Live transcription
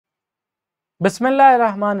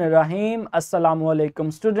Bismillahirrahmanirrahim. Assalamu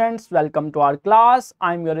alaikum students. Welcome to our class.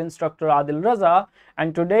 I'm your instructor Adil Raza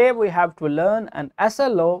and today we have to learn an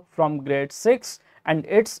SLO from grade 6 and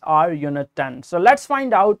it's our unit 10. So let's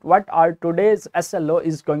find out what our today's SLO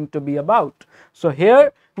is going to be about. So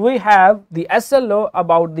here we have the SLO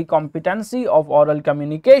about the competency of oral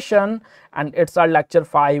communication and it's our lecture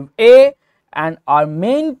 5A and our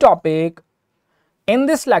main topic in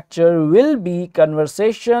this lecture will be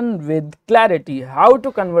conversation with clarity, how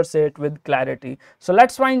to conversate with clarity. So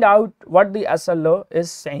let's find out what the SLO is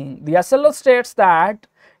saying. The SLO states that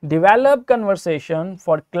develop conversation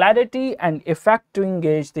for clarity and effect to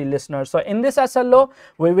engage the listener. So in this SLO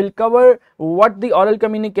we will cover what the oral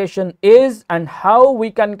communication is and how we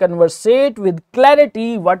can conversate with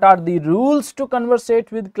clarity, what are the rules to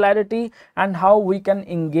conversate with clarity, and how we can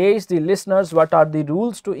engage the listeners, what are the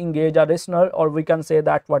rules to engage a listener, or we can say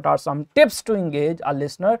that what are some tips to engage a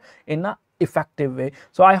listener in a effective way.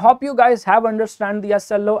 So I hope you guys have understand the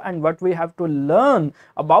SLO and what we have to learn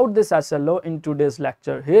about this SLO in today's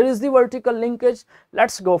lecture. Here is the vertical linkage.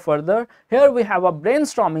 Let's go further. Here we have a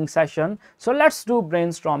brainstorming session. So let's do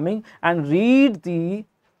brainstorming and read the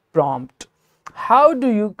prompt. How do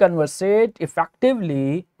you conversate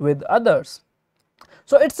effectively with others?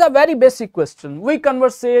 So it's a very basic question. We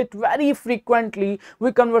conversate very frequently.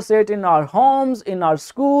 We conversate in our homes, in our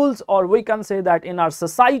schools, or we can say that in our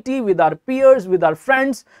society, with our peers, with our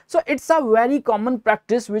friends. So it's a very common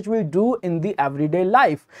practice which we do in the everyday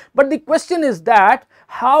life. But the question is that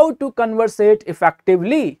how to conversate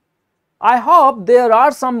effectively? I hope there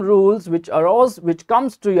are some rules which arose, which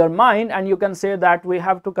comes to your mind, and you can say that we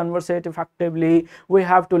have to conversate effectively, we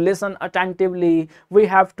have to listen attentively, we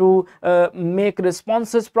have to make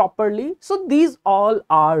responses properly. So these all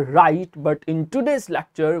are right, but in today's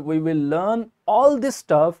lecture we will learn all this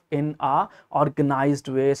stuff in a organized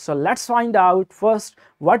way. So let's find out first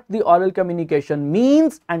what the oral communication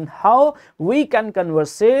means and how we can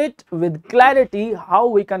conversate with clarity, how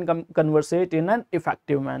we can conversate in an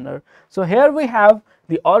effective manner. So here we have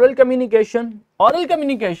the oral communication. Oral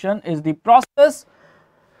communication is the process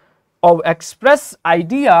of express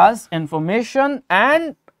ideas, information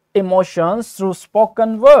and emotions through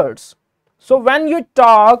spoken words. So when you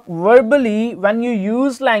talk verbally, when you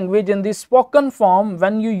use language in the spoken form,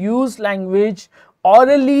 when you use language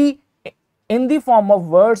orally in the form of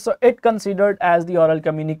words, so it considered as the oral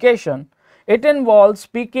communication. It involves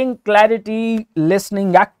speaking clarity,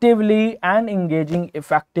 listening actively and engaging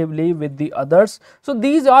effectively with the others. So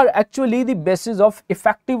these are actually the basis of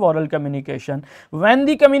effective oral communication. When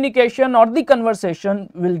the communication or the conversation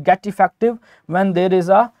will get effective, when there is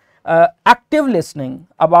a active listening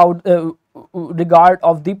about regard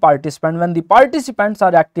of the participant, when the participants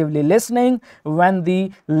are actively listening, when the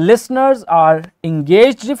listeners are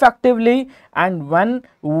engaged effectively, and when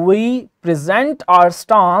we present our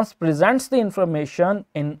stance, presents the information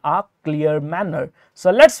in a clear manner.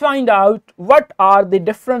 So let's find out what are the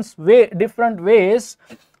different ways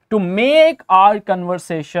to make our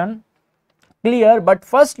conversation clear. But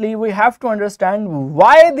firstly we have to understand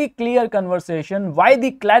why the clear conversation, why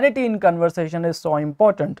the clarity in conversation is so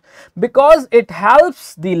important, because it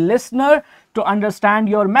helps the listener to understand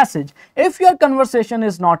your message. If your conversation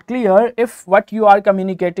is not clear, if what you are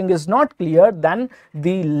communicating is not clear, then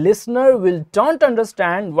the listener will don't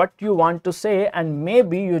understand what you want to say and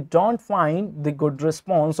maybe you don't find the good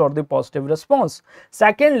response or the positive response.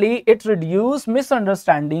 Secondly, it reduces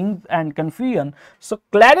misunderstanding and confusion. So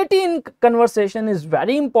clarity in conversation is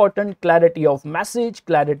very important. Clarity of message,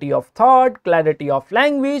 clarity of thought, clarity of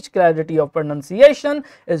language, clarity of pronunciation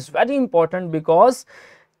is very important because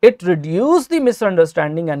it reduces the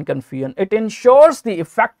misunderstanding and confusion. It ensures the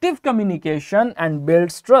effective communication and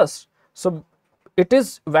builds trust. So it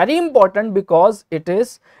is very important because it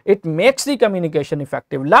makes the communication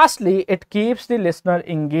effective. Lastly, it keeps the listener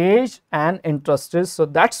engaged and interested. So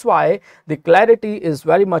that's why the clarity is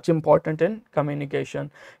very much important in communication.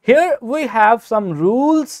 Here we have some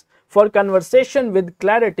rules for conversation with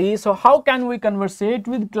clarity. So how can we conversate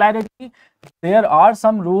with clarity? There are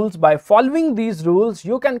some rules. By following these rules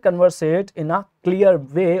you can conversate in a clear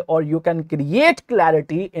way, or you can create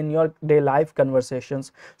clarity in your day life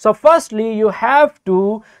conversations. So firstly, you have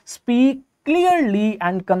to speak clearly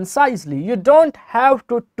and concisely. You don't have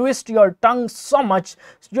to twist your tongue so much.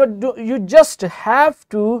 You just have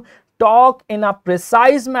to talk in a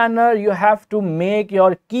precise manner. You have to make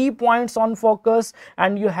your key points on focus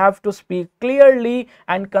and you have to speak clearly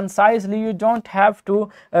and concisely. You don't have to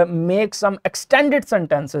make some extended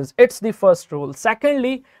sentences. It's the first rule.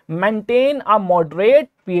 Secondly, maintain a moderate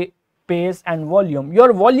pace and volume.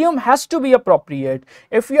 Your volume has to be appropriate.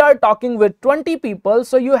 If you are talking with 20 people,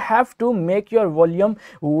 so you have to make your volume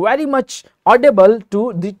very much audible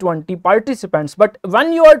to the 20 participants. But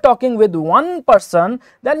when you are talking with one person,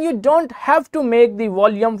 then you don't have to make the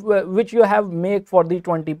volume which you have made for the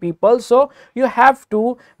 20 people. So you have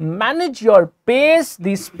to manage your pace,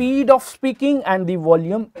 the speed of speaking, and the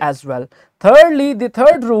volume as well. Thirdly, the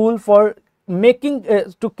third rule for making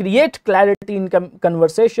to create clarity in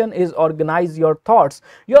conversation is organize your thoughts.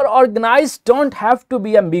 Your organized don't have to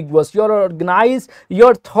be ambiguous.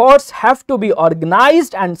 Your thoughts have to be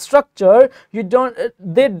organized and structured.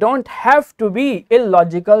 They don't have to be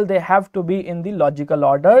illogical. They have to be in the logical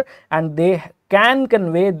order, and they have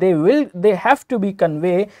to be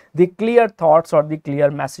convey the clear thoughts or the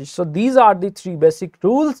clear message. So these are the three basic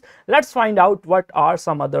rules. Let's find out what are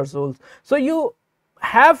some other rules. So you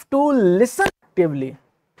have to listen actively.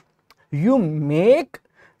 You make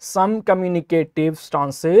some communicative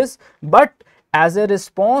stances, but as a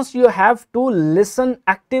response you have to listen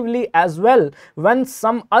actively as well. When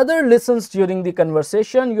some other listens during the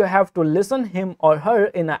conversation, you have to listen him or her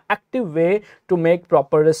in an active way to make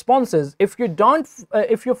proper responses. If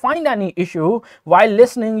you find any issue while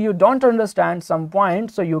listening, you don't understand some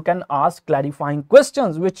point, so you can ask clarifying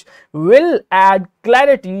questions which will add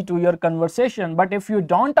clarity to your conversation. But if you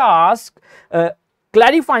don't ask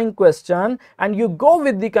clarifying question and you go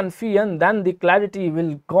with the confusion, then the clarity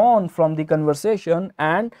will gone from the conversation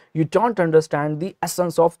and you don't understand the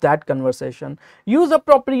essence of that conversation. Use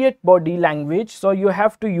appropriate body language. So you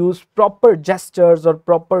have to use proper gestures or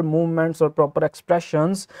proper movements or proper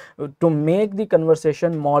expressions to make the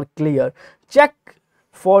conversation more clear. Check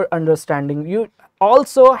for understanding. You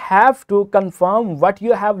also have to confirm what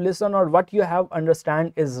you have listened or what you have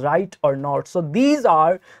understand is right or not. So these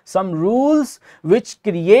are some rules which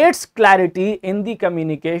creates clarity in the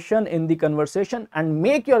communication, in the conversation, and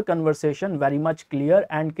make your conversation very much clear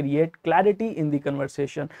and create clarity in the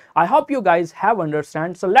conversation. I hope you guys have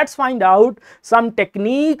understand. So let's find out some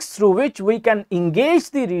techniques through which we can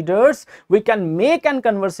engage the readers. We can make a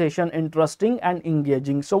conversation interesting and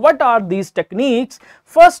engaging. So what are these techniques?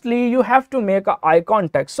 Firstly, you have to make a eye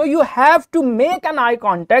contact. So you have to make an eye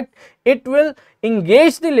contact. It will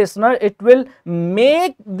engage the listener. It will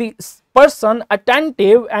make the person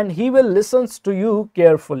attentive and he will listen to you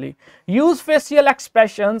carefully. Use facial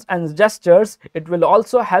expressions and gestures. It will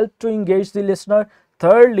also help to engage the listener.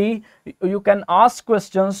 Thirdly, you can ask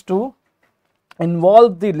questions to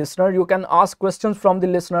involve the listener. You can ask questions from the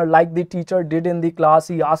listener like the teacher did in the class.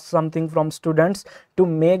 He asked something from students to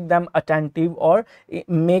make them attentive or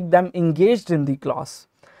make them engaged in the class.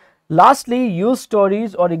 Lastly, use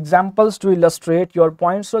stories or examples to illustrate your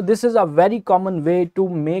points. So this is a very common way to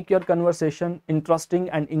make your conversation interesting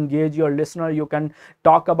and engage your listener. You can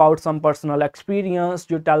talk about some personal experience,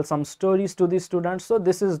 you tell some stories to the students. So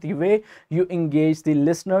this is the way you engage the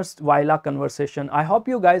listeners while a conversation. I hope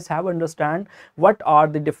you guys have understand what are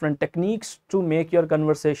the different techniques to make your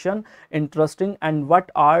conversation interesting and what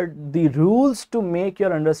are the rules to make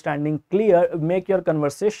your understanding clear, make your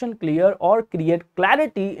conversation clear or create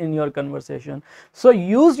clarity in your conversation. So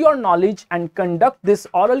use your knowledge and conduct this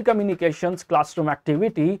oral communications classroom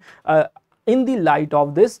activity in the light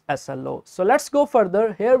of this SLO. So let's go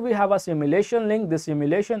further. Here we have a simulation link. This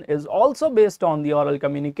simulation is also based on the oral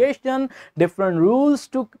communication, different rules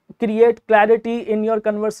to create clarity in your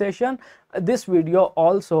conversation. This video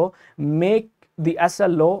also make the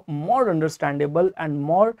SLO more understandable and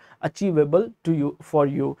more achievable to you for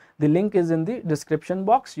you. The link is in the description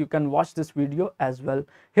box. You can watch this video as well.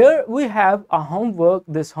 Here we have a homework.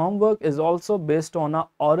 This homework is also based on a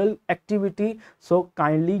oral activity. So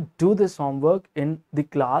kindly do this homework in the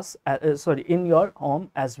class, in your home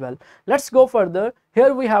as well. Let's go further.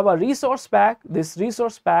 Here we have a resource pack. This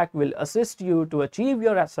resource pack will assist you to achieve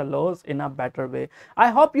your SLOs in a better way.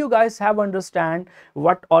 I hope you guys have understand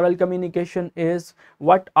what oral communication is,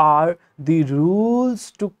 what are the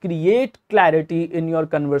rules to create clarity in your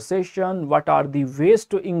conversation, what are the ways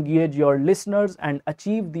to engage your listeners and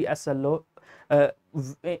achieve the SLO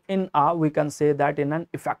we can say that in an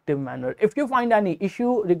effective manner. If you find any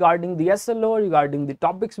issue regarding the SLO, regarding the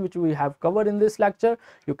topics which we have covered in this lecture,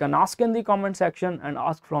 you can ask in the comment section and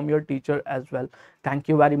ask from your teacher as well. Thank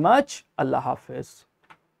you very much. Allah Hafiz.